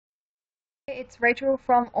it's Rachel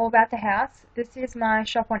from All About the House. This is my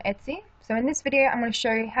shop on Etsy. So in this video I'm going to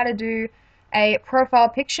show you how to do a profile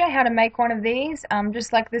picture, how to make one of these,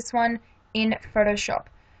 just like this one in Photoshop.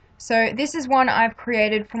 So this is one I've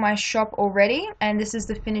created for my shop already, and this is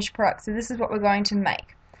the finished product. So this is what we're going to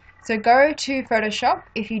make. So go to Photoshop.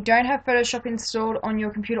 If you don't have Photoshop installed on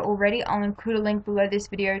your computer already, I'll include a link below this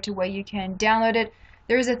video to where you can download it.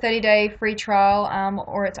 There is a 30-day free trial,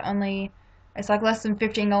 or it's like less than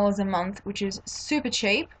 $15 a month, which is super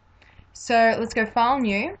cheap. So let's go File,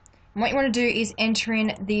 New. And what you want to do is enter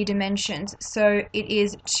in the dimensions. So it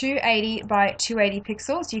is 280 by 280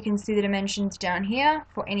 pixels. You can see the dimensions down here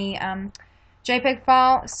for any JPEG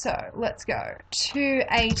file. So let's go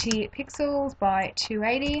 280 pixels by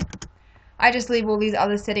 280. I just leave all these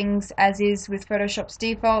other settings as is with Photoshop's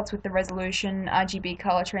defaults with the resolution, RGB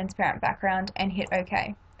color, transparent background, and hit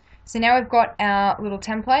OK. So now we've got our little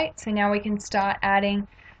template, so now we can start adding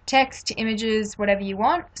text, images, whatever you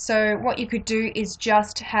want. So what you could do is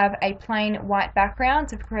just have a plain white background,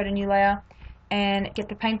 so create a new layer and get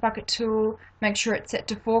the paint bucket tool, make sure it's set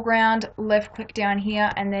to foreground, left click down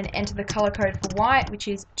here and then enter the color code for white, which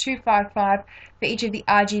is 255 for each of the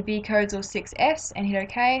RGB codes or 6Fs, and hit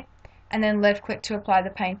OK, and then left click to apply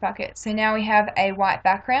the paint bucket. So now we have a white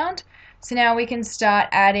background. So now we can start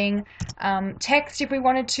adding text if we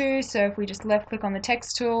wanted to. So if we just left click on the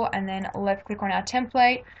text tool and then left click on our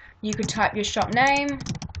template, you could type your shop name.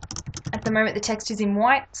 At the moment the text is in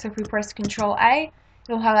white, so if we press Control A,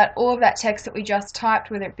 it'll highlight all of that text that we just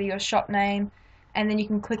typed, whether it be your shop name, and then you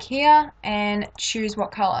can click here and choose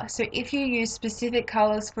what color. So if you use specific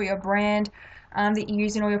colors for your brand that you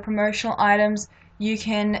use in all your promotional items, you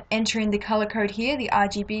can enter in the color code here, the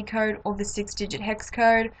RGB code or the 6-digit hex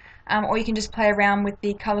code, or you can just play around with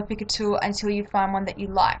the color picker tool until you find one that you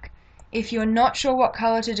like. If you're not sure what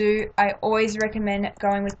color to do, I always recommend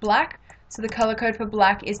going with black. So the color code for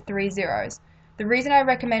black is 3 zeros. The reason I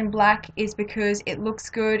recommend black is because it looks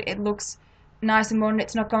good, it looks nice and modern,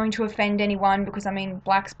 it's not going to offend anyone because, I mean,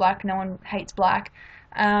 black's black, no one hates black.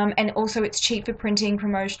 And also it's cheap for printing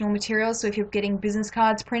promotional materials, so if you're getting business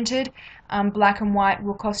cards printed, black and white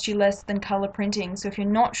will cost you less than color printing. So if you're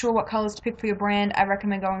not sure what colors to pick for your brand, I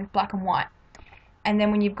recommend going with black and white. And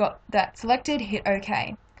then when you've got that selected, hit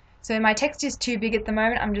OK. So my text is too big at the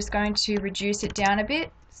moment, I'm just going to reduce it down a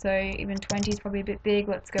bit. So even 20 is probably a bit big,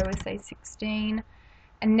 let's go with say 16.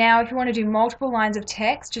 And now if you want to do multiple lines of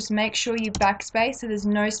text, just make sure you backspace so there's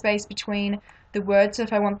no space between the words. So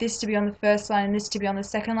if I want this to be on the first line and this to be on the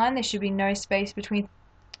second line, there should be no space between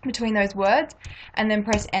those words, and then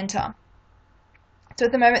press enter. So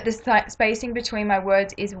at the moment this spacing between my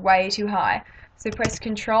words is way too high. So press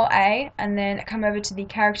Control A and then come over to the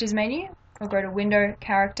characters menu, or go to Window,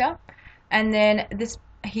 Character, and then this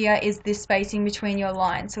here is this spacing between your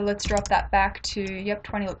lines. So let's drop that back to, yep,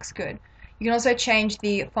 20 looks good. You can also change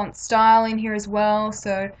the font style in here as well.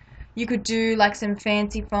 So you could do like some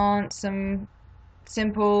fancy fonts, some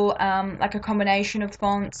simple, like a combination of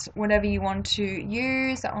fonts, whatever you want to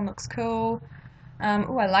use. That one looks cool.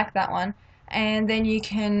 Oh, I like that one. And then you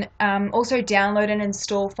can also download and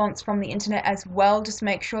install fonts from the internet as well. Just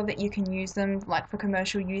make sure that you can use them like for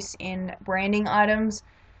commercial use in branding items.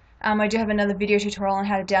 I do have another video tutorial on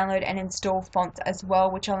how to download and install fonts as well,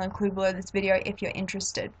 which I'll include below this video if you're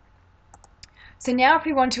interested. So now if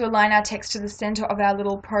we want to align our text to the center of our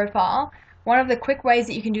little profile, one of the quick ways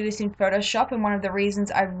that you can do this in Photoshop, and one of the reasons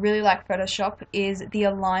I really like Photoshop, is the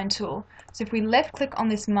Align tool. So if we left click on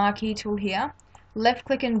this marquee tool here, left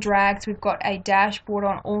click and drag so we've got a dashboard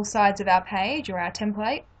on all sides of our page or our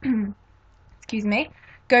template, excuse me,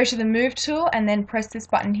 go to the Move tool and then press this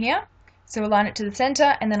button here. So align it to the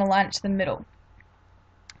center and then align it to the middle.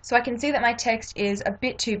 So I can see that my text is a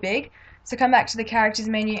bit too big. So come back to the characters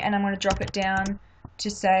menu and I'm going to drop it down to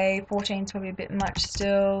say 14 is probably a bit much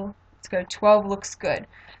still. Let's go 12, looks good.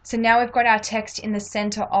 So now we've got our text in the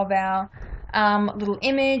center of our little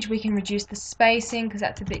image. We can reduce the spacing because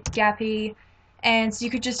that's a bit gappy. And so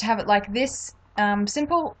you could just have it like this,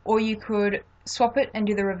 simple, or you could swap it and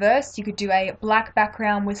do the reverse. You could do a black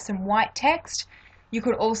background with some white text. You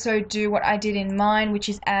could also do what I did in mine, which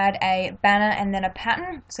is add a banner and then a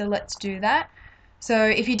pattern. So let's do that. So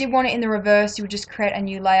if you did want it in the reverse, you would just create a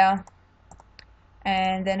new layer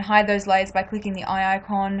and then hide those layers by clicking the eye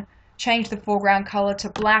icon. Change the foreground color to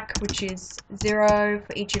black, which is 0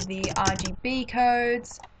 for each of the RGB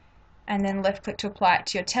codes, and then left click to apply it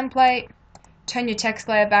to your template. Turn your text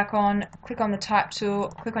layer back on, click on the type tool,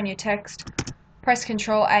 click on your text, press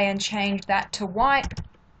Control A and change that to white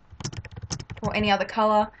or any other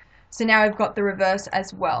color. So now we've got the reverse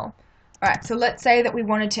as well. Alright, so let's say that we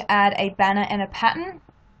wanted to add a banner and a pattern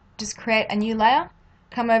just create a new layer,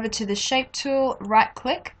 come over to the shape tool, right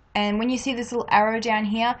click, and when you see this little arrow down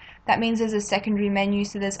here, that means there's a secondary menu,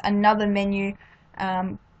 so there's another menu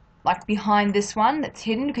like behind this one that's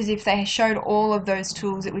hidden, because if they showed all of those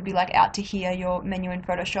tools it would be like out to here, your menu in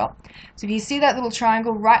Photoshop. So if you see that little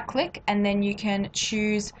triangle, right click, and then you can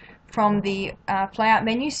choose from the playout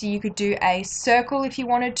menu. So you could do a circle if you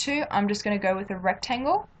wanted to. I'm just going to go with a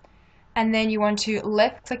rectangle. And then you want to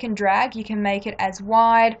left click and drag. You can make it as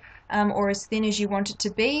wide or as thin as you want it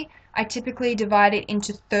to be. I typically divide it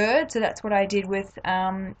into thirds, so that's what I did with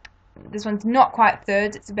this one's not quite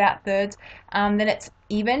thirds, it's about thirds. Then it's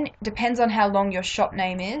even, depends on how long your shop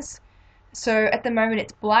name is. So at the moment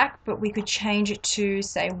it's black, but we could change it to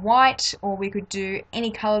say white, or we could do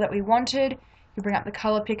any color that we wanted. You could bring up the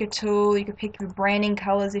color picker tool, you could pick your branding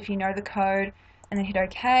colors if you know the code, and then hit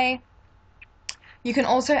OK. You can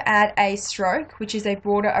also add a stroke, which is a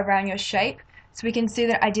border around your shape. So we can see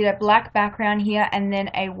that I did a black background here and then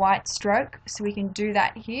a white stroke. So we can do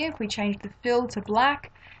that here if we change the fill to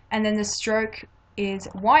black, and then the stroke is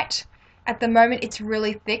white. At the moment it's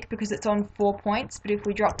really thick because it's on 4 points, but if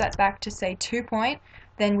we drop that back to say 2 point,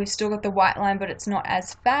 then we've still got the white line, but it's not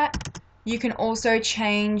as fat. You can also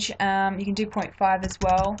change, you can do 0.5 as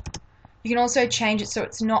well. You can also change it so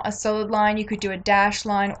it's not a solid line. You could do a dash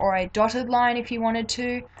line or a dotted line if you wanted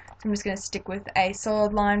to. So I'm just going to stick with a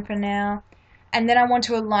solid line for now. And then I want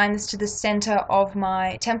to align this to the center of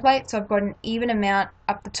my template, so I've got an even amount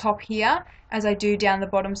up the top here as I do down the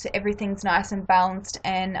bottom, so everything's nice and balanced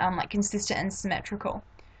and like consistent and symmetrical.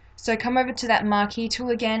 So come over to that marquee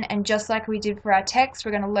tool again, and just like we did for our text,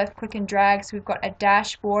 we're going to left click and drag so we've got a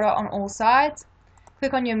dash border on all sides.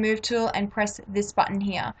 Click on your move tool and press this button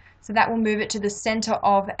here. So that will move it to the center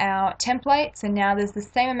of our template. So now there's the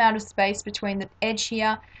same amount of space between the edge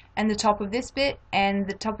here and the top of this bit, and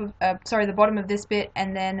the top of the bottom of this bit,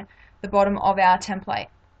 and then the bottom of our template.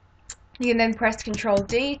 You can then press Ctrl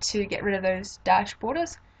D to get rid of those dash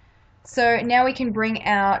borders. So now we can bring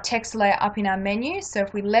our text layer up in our menu. So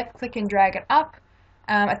if we left click and drag it up,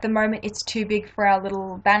 at the moment it's too big for our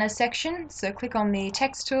little banner section. So click on the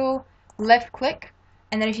text tool, left click,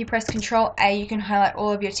 and then if you press Ctrl A, you can highlight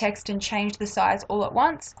all of your text and change the size all at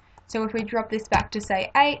once. So if we drop this back to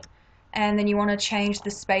say 8, and then you want to change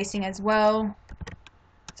the spacing as well.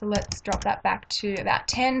 So let's drop that back to about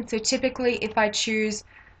 10. So typically if I choose,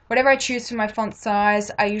 whatever I choose for my font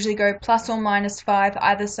size, I usually go plus or minus 5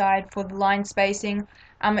 either side for the line spacing.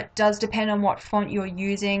 It does depend on what font you're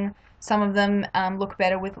using. Some of them look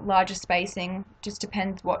better with larger spacing, just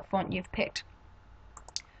depends what font you've picked.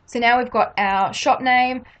 So now we've got our shop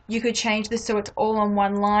name. You could change this so it's all on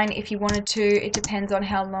one line if you wanted to. It depends on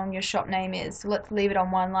how long your shop name is. So let's leave it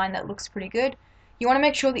on one line. That looks pretty good. You want to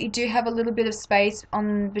make sure that you do have a little bit of space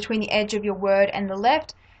between the edge of your word and the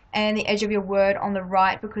left, and the edge of your word on the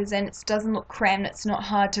right, because then it doesn't look crammed, it's not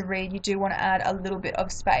hard to read. You do want to add a little bit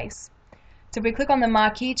of space. So if we click on the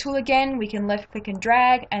marquee tool again, we can left click and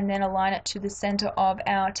drag and then align it to the center of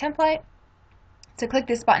our template. So click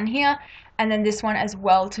this button here, and then this one as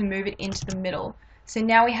well to move it into the middle. So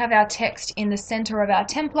now we have our text in the center of our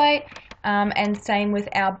template, and same with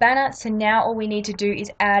our banner. So now all we need to do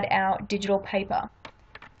is add our digital paper.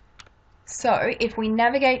 So if we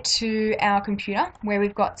navigate to our computer where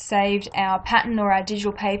we've got saved our pattern or our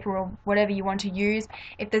digital paper or whatever you want to use,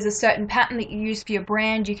 if there's a certain pattern that you use for your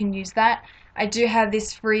brand, you can use that. I do have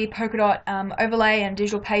this free polka dot overlay and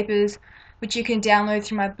digital papers, which you can download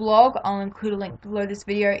through my blog. I'll include a link below this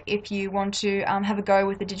video if you want to have a go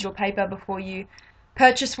with the digital paper before you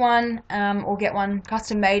purchase one, or get one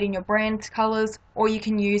custom made in your brand colors, or you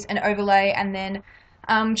can use an overlay and then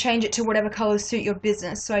change it to whatever colors suit your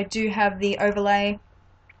business. So I do have the overlay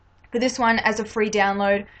for this one as a free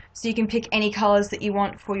download, so you can pick any colors that you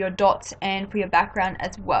want for your dots and for your background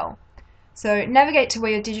as well. So navigate to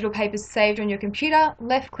where your digital paper is saved on your computer,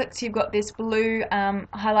 left click so you've got this blue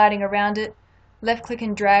highlighting around it, left click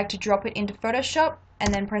and drag to drop it into Photoshop,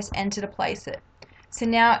 and then press enter to place it. So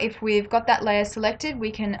now if we've got that layer selected,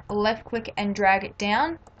 we can left click and drag it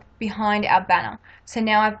down behind our banner. So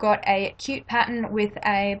now I've got a cute pattern with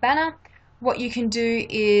a banner. What you can do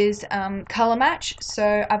is color match.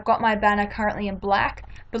 So I've got my banner currently in black,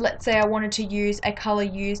 but let's say I wanted to use a color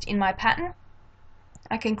used in my pattern.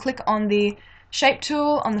 I can click on the shape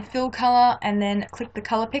tool on the fill color and then click the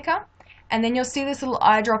color picker, and then you'll see this little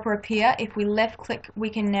eyedropper appear. If we left click, we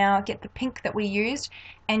can now get the pink that we used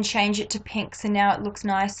and change it to pink, so now it looks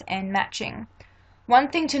nice and matching. One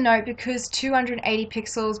thing to note, because 280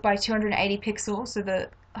 pixels by 280 pixels, so the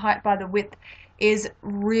height by the width, is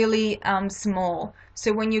really small.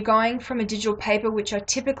 So when you're going from a digital paper, which are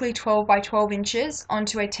typically 12 by 12 inches,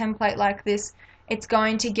 onto a template like this, it's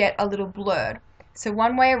going to get a little blurred. So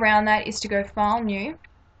one way around that is to go File, New,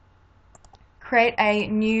 create a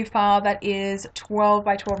new file that is 12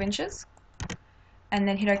 by 12 inches, and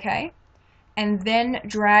then hit OK. And then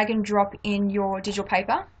drag and drop in your digital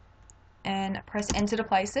paper and press enter to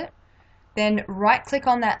place it. Then right click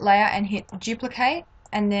on that layer and hit duplicate,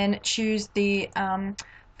 and then choose the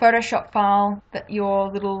Photoshop file that your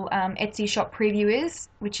little Etsy shop preview is,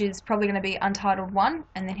 which is probably going to be Untitled 1,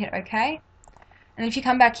 and then hit OK. And if you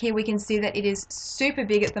come back here, we can see that it is super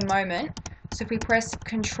big at the moment. So if we press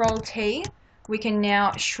Control T, we can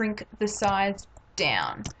now shrink the size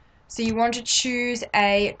down. So you want to choose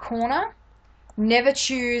a corner. Never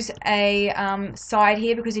choose a side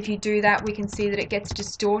here, because if you do that, we can see that it gets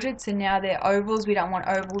distorted. So now they're ovals. We don't want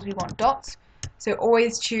ovals, we want dots. So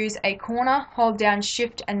always choose a corner, hold down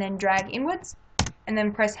Shift and then drag inwards, and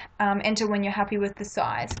then press enter when you're happy with the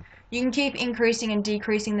size. You can keep increasing and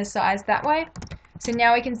decreasing the size that way. So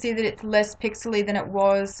now we can see that it's less pixely than it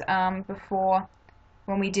was before,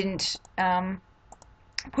 when we didn't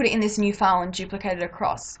put it in this new file and duplicate it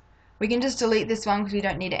across. We can just delete this one because we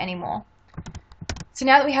don't need it anymore. So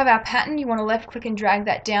now that we have our pattern, you want to left click and drag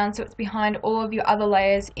that down so it's behind all of your other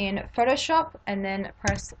layers in Photoshop, and then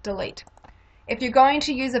press delete. If you're going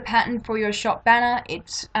to use a pattern for your shop banner,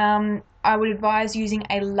 I would advise using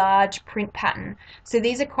a large print pattern. So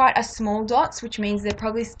these are quite a small dots, which means they're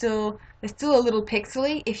probably still a little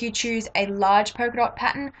pixely. If you choose a large polka dot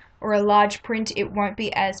pattern or a large print, it won't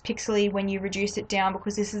be as pixely when you reduce it down,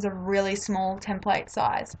 because this is a really small template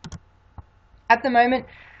size. At the moment,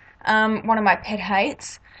 one of my pet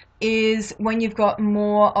hates is when you've got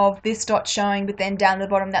more of this dot showing, but then down the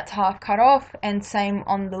bottom that's half cut off, and same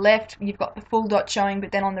on the left, you've got the full dot showing,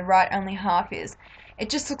 but then on the right only half is. It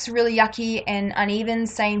just looks really yucky and uneven.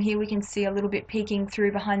 Same here, we can see a little bit peeking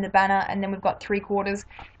through behind the banner, and then we've got 3/4.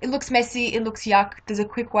 It looks messy, it looks yuck. There's a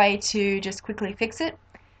quick way to just quickly fix it.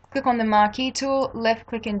 Click on the marquee tool, left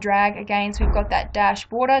click and drag again, so we've got that dash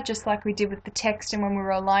border, just like we did with the text and when we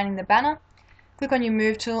were aligning the banner. Click on your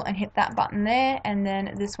move tool and hit that button there, and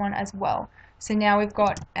then this one as well. So now we've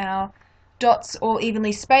got our dots all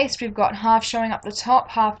evenly spaced. We've got half showing up the top,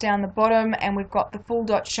 half down the bottom, and we've got the full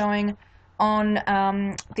dot showing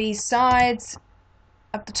on these sides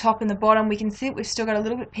up the top and the bottom. We can see that we've still got a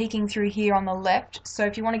little bit peeking through here on the left. So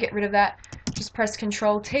if you want to get rid of that, just press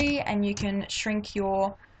Control T and you can shrink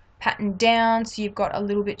your pattern down so you've got a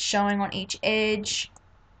little bit showing on each edge.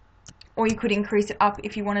 Or you could increase it up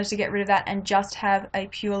if you wanted to get rid of that and just have a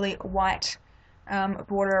purely white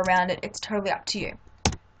border around it. It's totally up to you.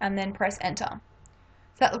 And then press enter.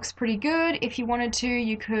 So that looks pretty good. If you wanted to,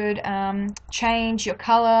 you could change your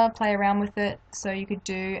color, play around with it. So you could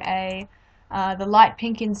do the light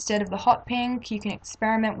pink instead of the hot pink. You can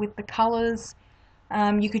experiment with the colors.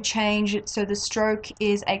 You could change it so the stroke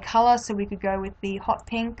is a color, so we could go with the hot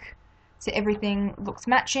pink so everything looks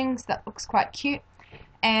matching. So that looks quite cute.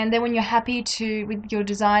 And then when you're happy with your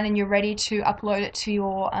design and you're ready to upload it to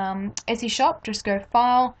your Etsy shop, just go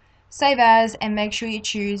File, Save As, and make sure you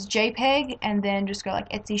choose JPEG, and then just go like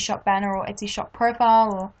Etsy shop banner or Etsy shop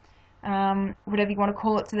profile, or whatever you want to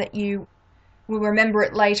call it, so that you will remember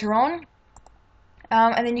it later on.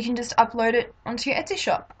 And then you can just upload it onto your Etsy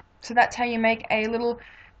shop. So that's how you make a little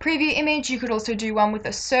preview image. You could also do one with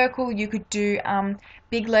a circle. You could do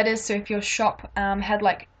big letters, so if your shop had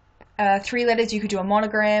like 3 letters, you could do a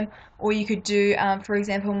monogram, or you could do, for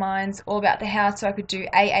example, mine's all about the house, so I could do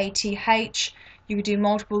AATH. You could do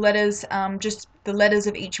multiple letters, just the letters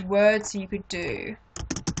of each word, so you could do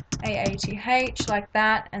AATH like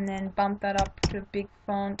that, and then bump that up to a big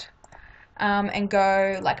font, and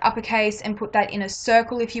go like uppercase and put that in a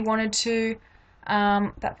circle if you wanted to.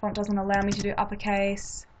 That font doesn't allow me to do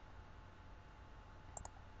uppercase.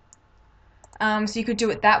 So you could do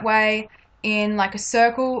it that way, in like a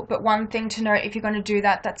circle. But one thing to note, if you're going to do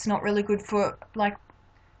that, that's not really good for like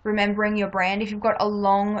remembering your brand. If you've got a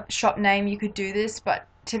long shop name, you could do this, but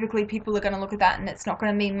typically people are going to look at that and it's not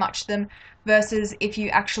going to mean much to them, versus if you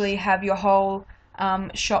actually have your whole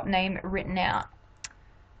shop name written out.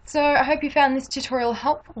 So I hope you found this tutorial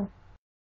helpful.